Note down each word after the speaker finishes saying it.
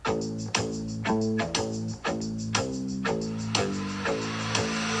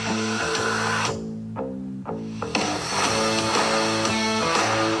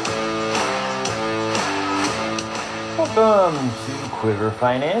Quiver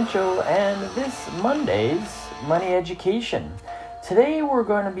Financial, and this Monday's Money Education. Today we're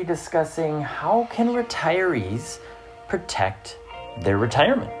going to be discussing how can retirees protect their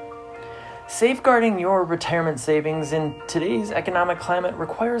retirement. Safeguarding your retirement savings in today's economic climate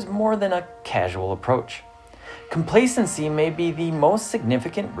requires more than a casual approach. Complacency may be the most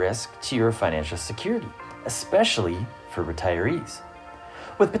significant risk to your financial security, especially for retirees.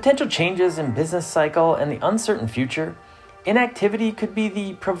 With potential changes in business cycle and the uncertain future, inactivity could be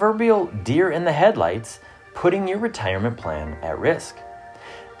the proverbial deer in the headlights, putting your retirement plan at risk.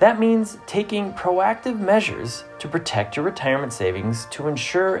 That means taking proactive measures to protect your retirement savings to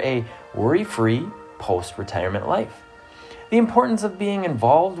ensure a worry-free post-retirement life. The importance of being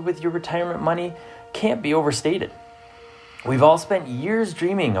involved with your retirement money can't be overstated. We've all spent years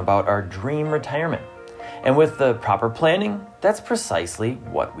dreaming about our dream retirement, and with the proper planning, that's precisely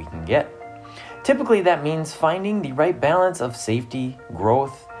what we can get. Typically, that means finding the right balance of safety,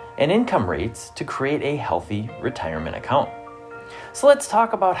 growth, and income rates to create a healthy retirement account. So let's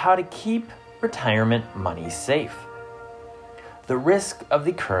talk about how to keep retirement money safe. The risk of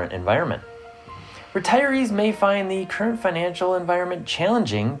the current environment. Retirees may find the current financial environment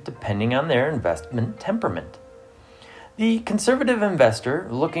challenging depending on their investment temperament. The conservative investor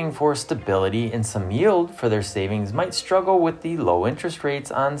looking for stability and some yield for their savings might struggle with the low interest rates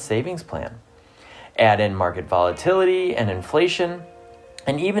on savings plan. Add in market volatility and inflation,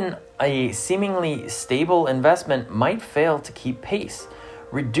 and even a seemingly stable investment might fail to keep pace,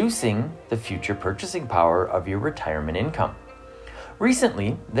 reducing the future purchasing power of your retirement income.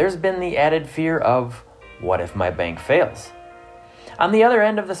 Recently, there's been the added fear of, what if my bank fails? On the other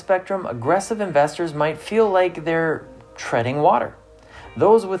end of the spectrum, aggressive investors might feel like they're treading water.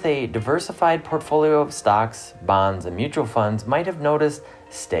 Those with a diversified portfolio of stocks, bonds, and mutual funds might have noticed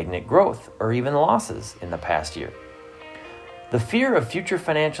stagnant growth or even losses in the past year. The fear of future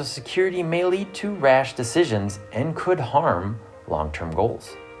financial security may lead to rash decisions and could harm long-term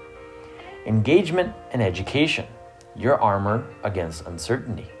goals. Engagement and education, your armor against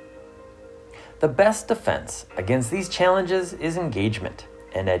uncertainty. The best defense against these challenges is engagement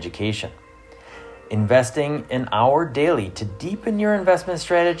and education. Investing an hour daily to deepen your investment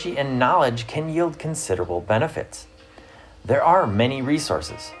strategy and knowledge can yield considerable benefits. There are many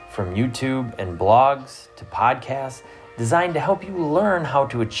resources, from YouTube and blogs to podcasts, designed to help you learn how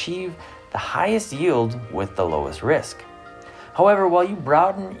to achieve the highest yield with the lowest risk. However, while you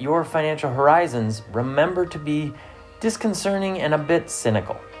broaden your financial horizons, remember to be disconcerting and a bit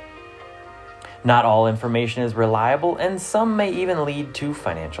cynical. Not all information is reliable, and some may even lead to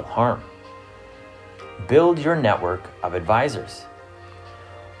financial harm. Build your network of advisors.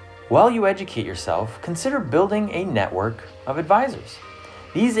 While you educate yourself, consider building a network of advisors.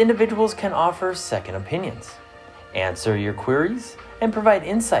 These individuals can offer second opinions, answer your queries, and provide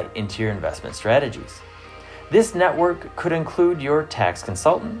insight into your investment strategies. This network could include your tax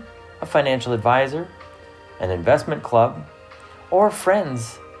consultant, a financial advisor, an investment club, or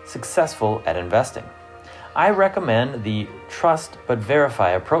friends successful at investing. I recommend the trust but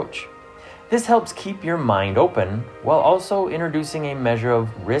verify approach. This helps keep your mind open while also introducing a measure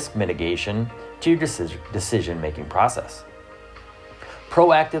of risk mitigation to your decision-making process.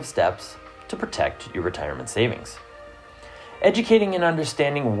 Proactive steps to protect your retirement savings. Educating and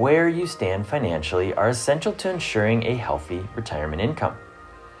understanding where you stand financially are essential to ensuring a healthy retirement income.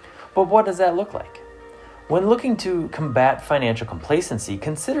 But what does that look like? When looking to combat financial complacency,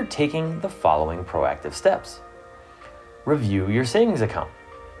 consider taking the following proactive steps. Review your savings account.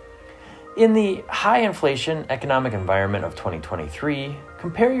 In the high inflation economic environment of 2023,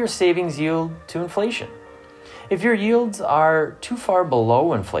 compare your savings yield to inflation. If your yields are too far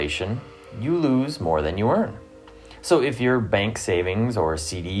below inflation, you lose more than you earn. So if your bank savings or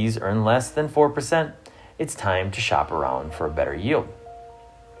CDs earn less than 4%, it's time to shop around for a better yield.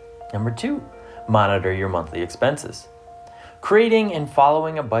 Number 2, monitor your monthly expenses. Creating and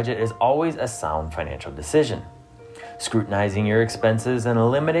following a budget is always a sound financial decision. Scrutinizing your expenses and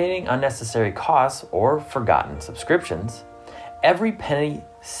eliminating unnecessary costs or forgotten subscriptions, every penny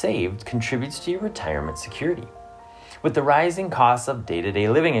saved contributes to your retirement security. With the rising costs of day-to-day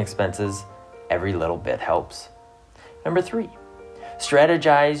living expenses, every little bit helps. Number 3,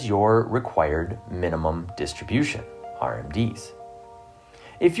 strategize your required minimum distribution, RMDs.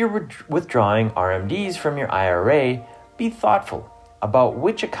 If you're withdrawing RMDs from your IRA, be thoughtful about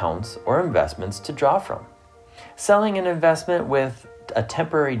which accounts or investments to draw from. Selling an investment with a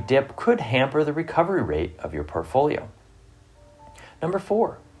temporary dip could hamper the recovery rate of your portfolio. Number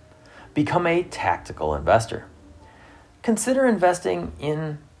 4, become a tactical investor. Consider investing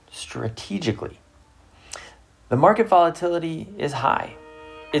in strategically. The market volatility is high.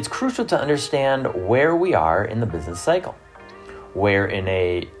 It's crucial to understand where we are in the business cycle. We're in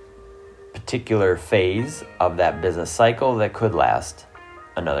a particular phase of that business cycle that could last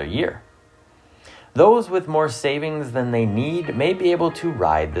another year. Those with more savings than they need may be able to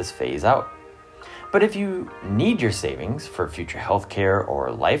ride this phase out. But if you need your savings for future healthcare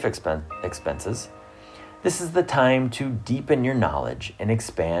or life expenses, this is the time to deepen your knowledge and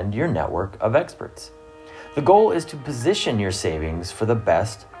expand your network of experts. The goal is to position your savings for the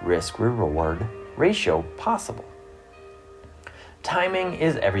best risk-reward ratio possible. Timing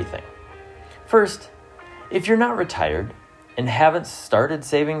is everything. First, if you're not retired and haven't started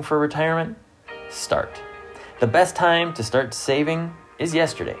saving for retirement, start. The best time to start saving is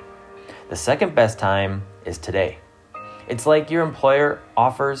yesterday. The second best time is today. It's like your employer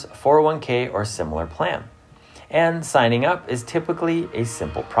offers a 401k or similar plan, and signing up is typically a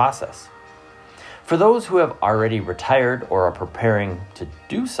simple process. For those who have already retired or are preparing to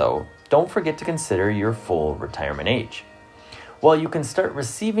do so, don't forget to consider your full retirement age. While you can start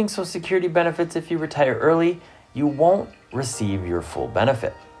receiving Social Security benefits if you retire early, you won't receive your full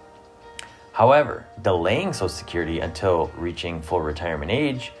benefit. However, delaying Social Security until reaching full retirement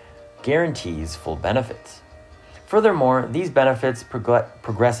age guarantees full benefits. Furthermore, these benefits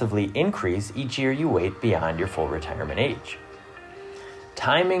progressively increase each year you wait beyond your full retirement age.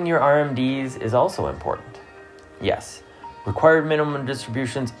 Timing your RMDs is also important. Yes, required minimum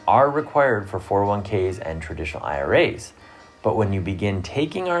distributions are required for 401ks and traditional IRAs, but when you begin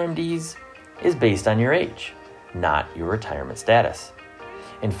taking RMDs is based on your age, not your retirement status.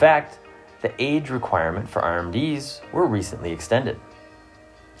 In fact, the age requirement for RMDs were recently extended.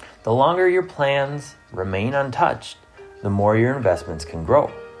 The longer your plans remain untouched, the more your investments can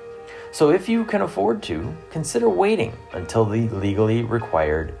grow. So if you can afford to, consider waiting until the legally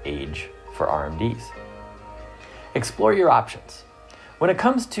required age for RMDs. Explore your options. When it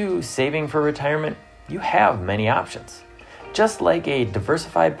comes to saving for retirement, you have many options. Just like a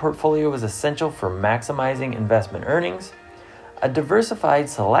diversified portfolio is essential for maximizing investment earnings, a diversified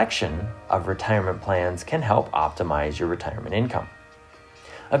selection of retirement plans can help optimize your retirement income.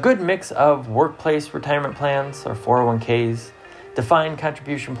 A good mix of workplace retirement plans or 401ks, defined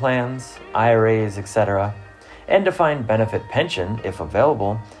contribution plans, IRAs, etc., and defined benefit pension, if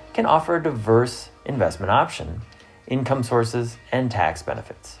available, can offer a diverse investment option, income sources, and tax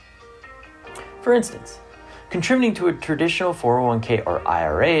benefits. For instance, contributing to a traditional 401k or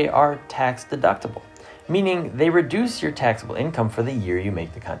IRA are tax deductible, meaning they reduce your taxable income for the year you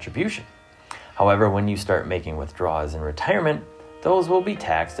make the contribution. However, when you start making withdrawals in retirement, those will be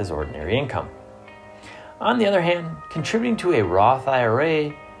taxed as ordinary income. On the other hand, contributing to a Roth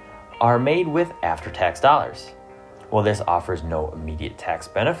IRA are made with after-tax dollars. While this offers no immediate tax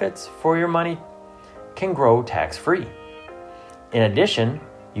benefits for your money, can grow tax-free. In addition,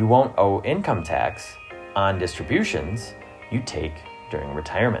 you won't owe income tax on distributions you take during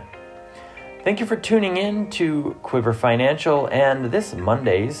retirement. Thank you for tuning in to Quiver Financial and this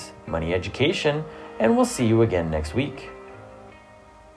Monday's Money Education, and we'll see you again next week.